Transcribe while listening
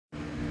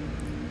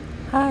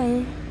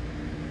Hi,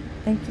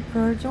 thank you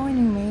for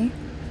joining me.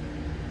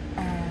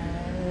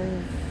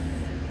 As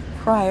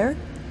prior,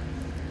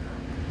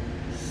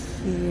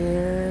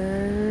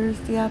 here's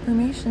the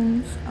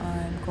affirmations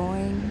I'm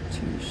going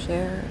to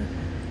share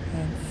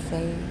and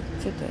say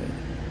today.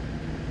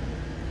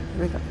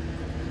 Here we go.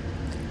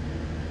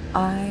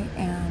 I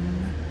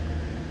am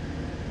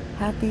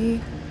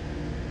happy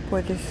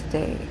for this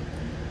day.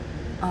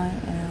 I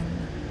am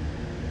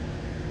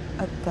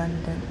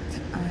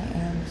abundant. I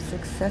am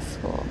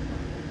successful.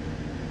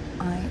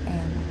 I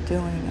am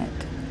doing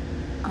it.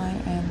 I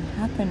am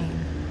happening.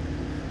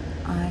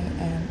 I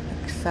am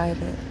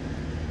excited.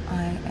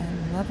 I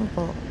am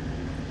lovable.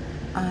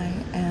 I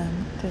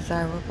am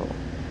desirable.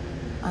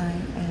 I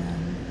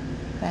am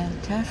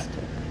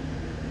fantastic.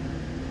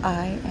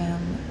 I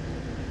am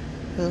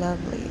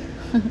lovely.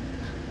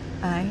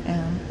 I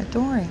am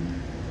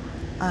adoring.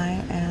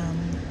 I am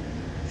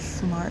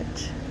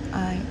smart.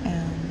 I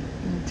am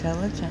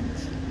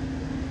intelligent.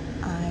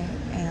 I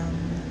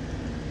am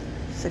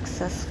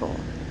successful.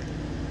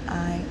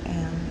 I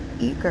am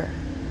eager.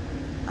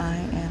 I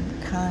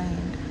am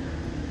kind.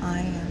 I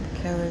am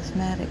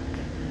charismatic.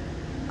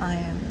 I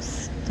am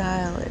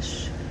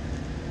stylish.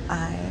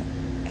 I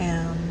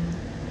am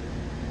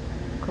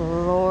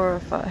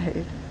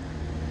glorified.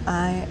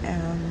 I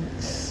am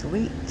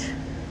sweet.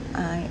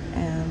 I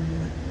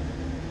am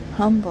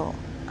humble.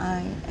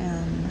 I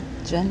am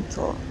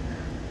gentle.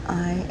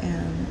 I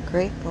am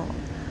grateful.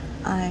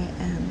 I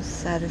am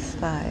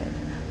satisfied.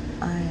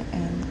 I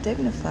am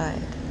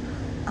dignified.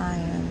 I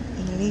am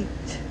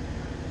elite.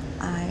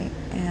 I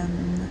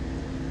am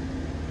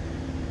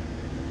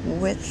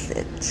with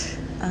it.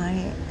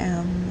 I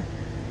am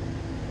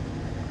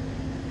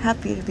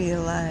happy to be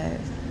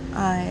alive.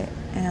 I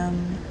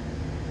am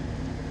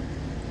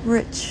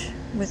rich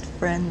with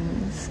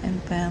friends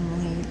and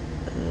family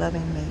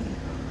loving me.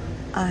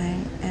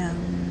 I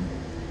am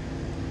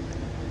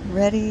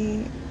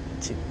ready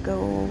to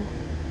go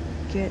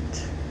get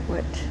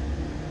what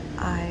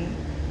I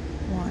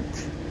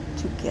want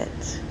to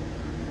get.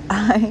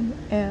 I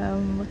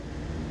am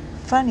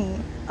funny.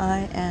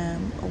 I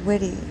am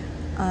witty.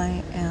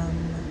 I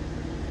am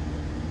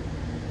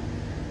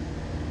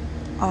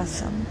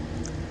awesome.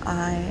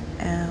 I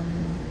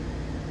am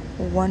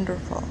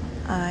wonderful.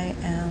 I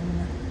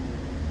am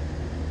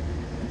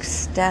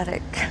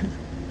ecstatic.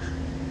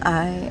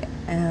 I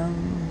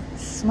am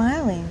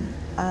smiling.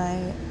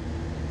 I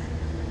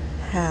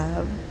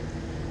have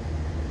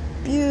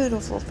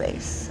beautiful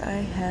face. I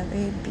have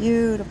a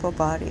beautiful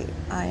body.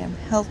 I am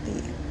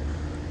healthy.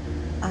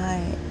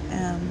 I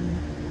am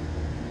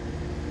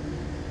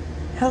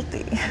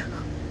healthy.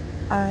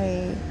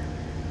 I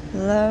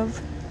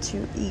love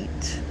to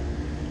eat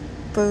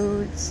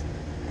foods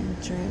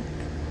and drink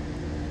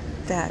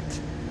that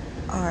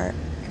are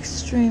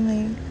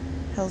extremely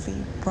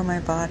healthy for my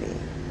body.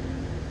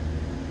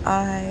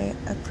 I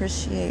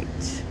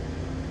appreciate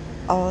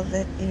all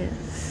that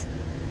is.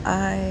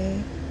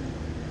 I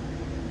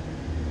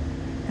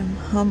am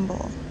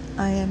humble.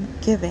 I am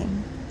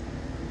giving.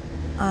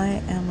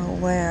 I am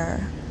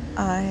aware.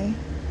 I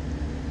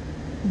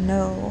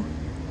know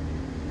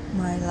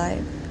my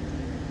life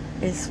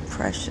is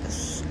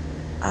precious.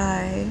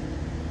 I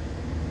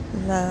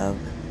love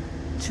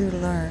to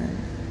learn.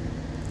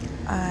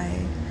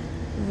 I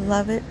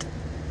love it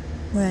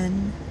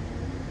when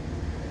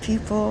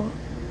people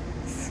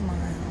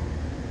smile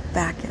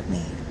back at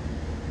me.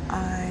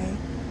 I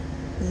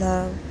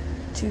love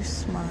to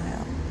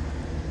smile.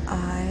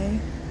 I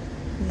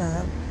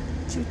love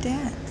to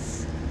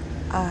dance.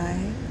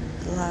 I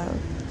love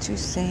to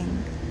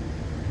sing.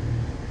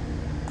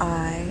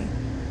 I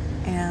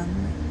am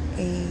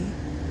a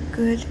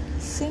good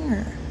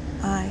singer.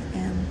 I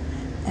am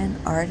an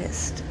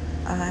artist.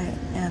 I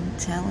am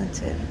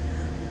talented.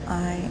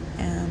 I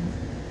am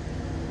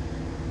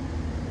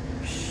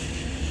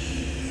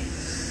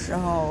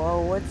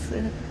what's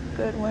a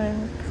good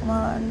one? Come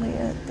on,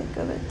 Leah, think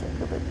of it.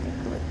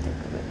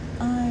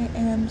 I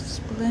am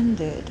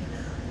splendid.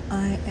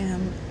 I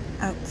am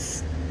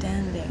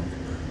outstanding.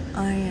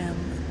 I am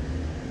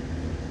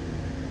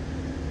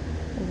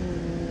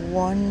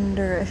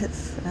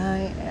wondrous.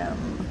 I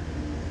am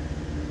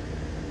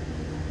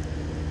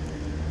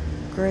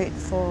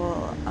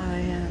grateful. I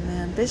am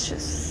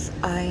ambitious.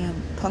 I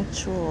am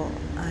punctual.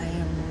 I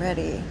am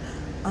ready.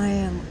 I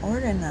am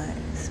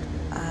organized.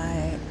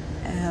 I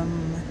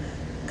am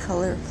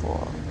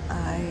colorful.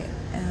 I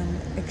am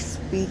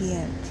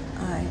expedient.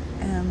 I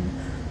am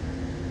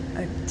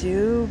a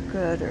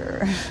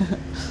do-gooder.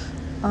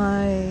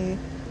 I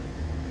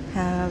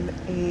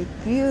have a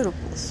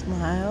beautiful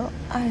smile.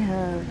 I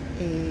have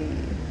a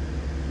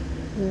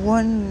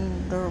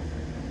wonderful,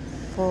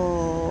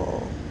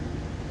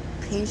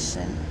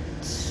 patient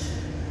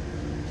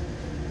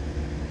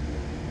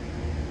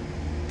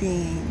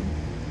being.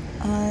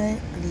 I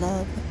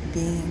love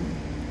being.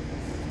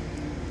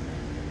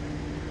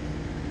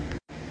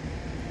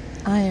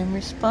 I am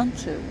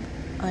responsive.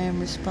 I am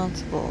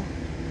responsible.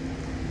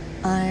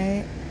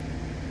 I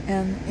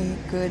am a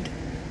good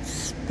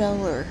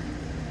speller.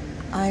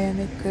 I am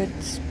a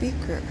good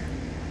speaker.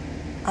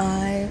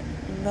 I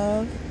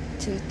love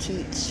to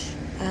teach.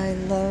 I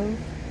love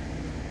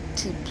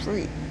to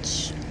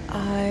preach.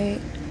 I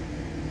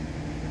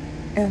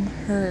am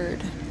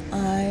heard.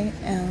 I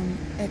am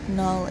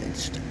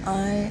acknowledged.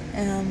 I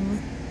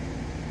am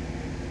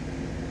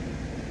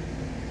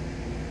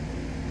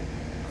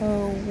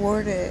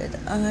awarded.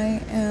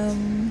 I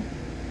am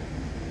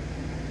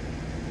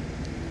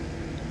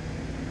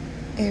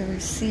a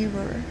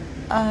receiver.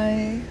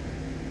 I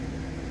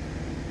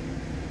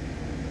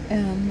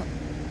am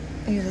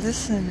a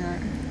listener.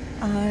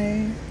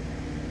 I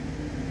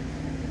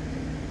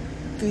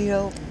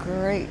feel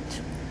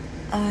great.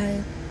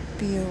 I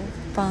feel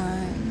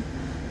fine.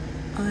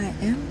 I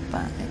am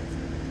fine.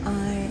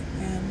 I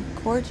am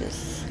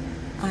gorgeous.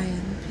 I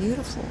am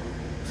beautiful.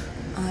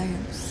 I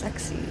am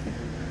sexy.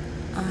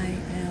 I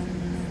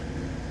am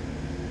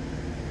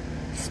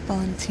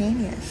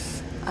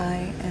spontaneous.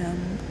 I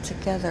am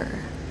together.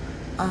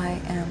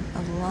 I am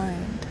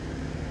aligned.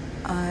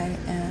 I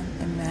am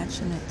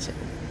imaginative.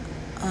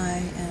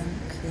 I am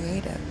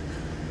creative.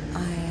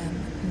 I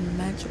am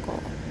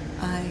magical.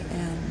 I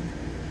am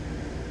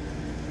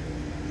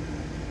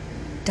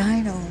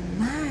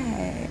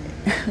dynamite.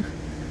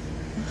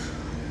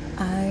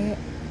 I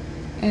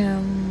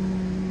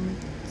am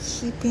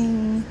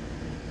keeping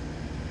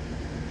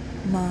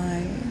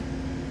my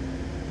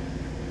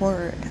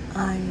word.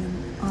 I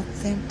am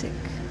authentic.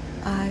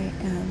 I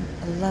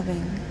am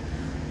loving.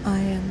 I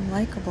am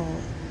likable.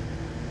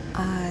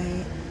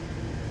 I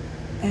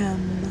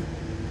am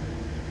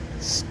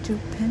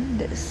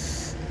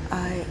stupendous.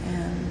 I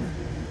am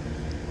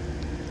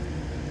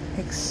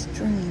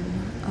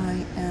extreme.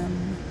 I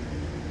am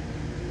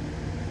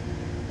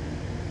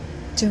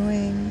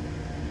doing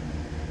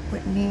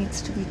what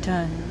needs to be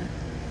done.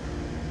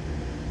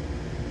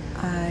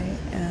 I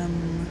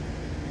am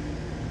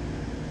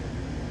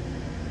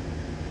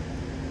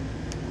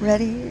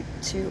ready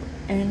to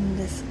end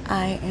this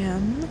I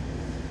am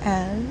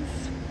as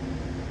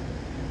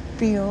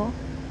feel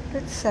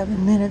that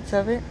 7 minutes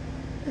of it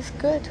is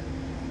good.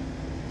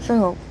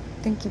 So,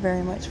 thank you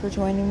very much for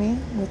joining me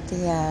with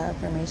the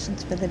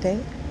affirmations for the day.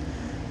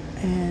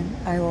 And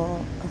I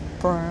will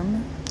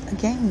affirm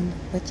again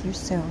with you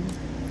soon.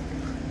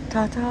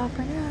 Ta-ta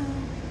for now.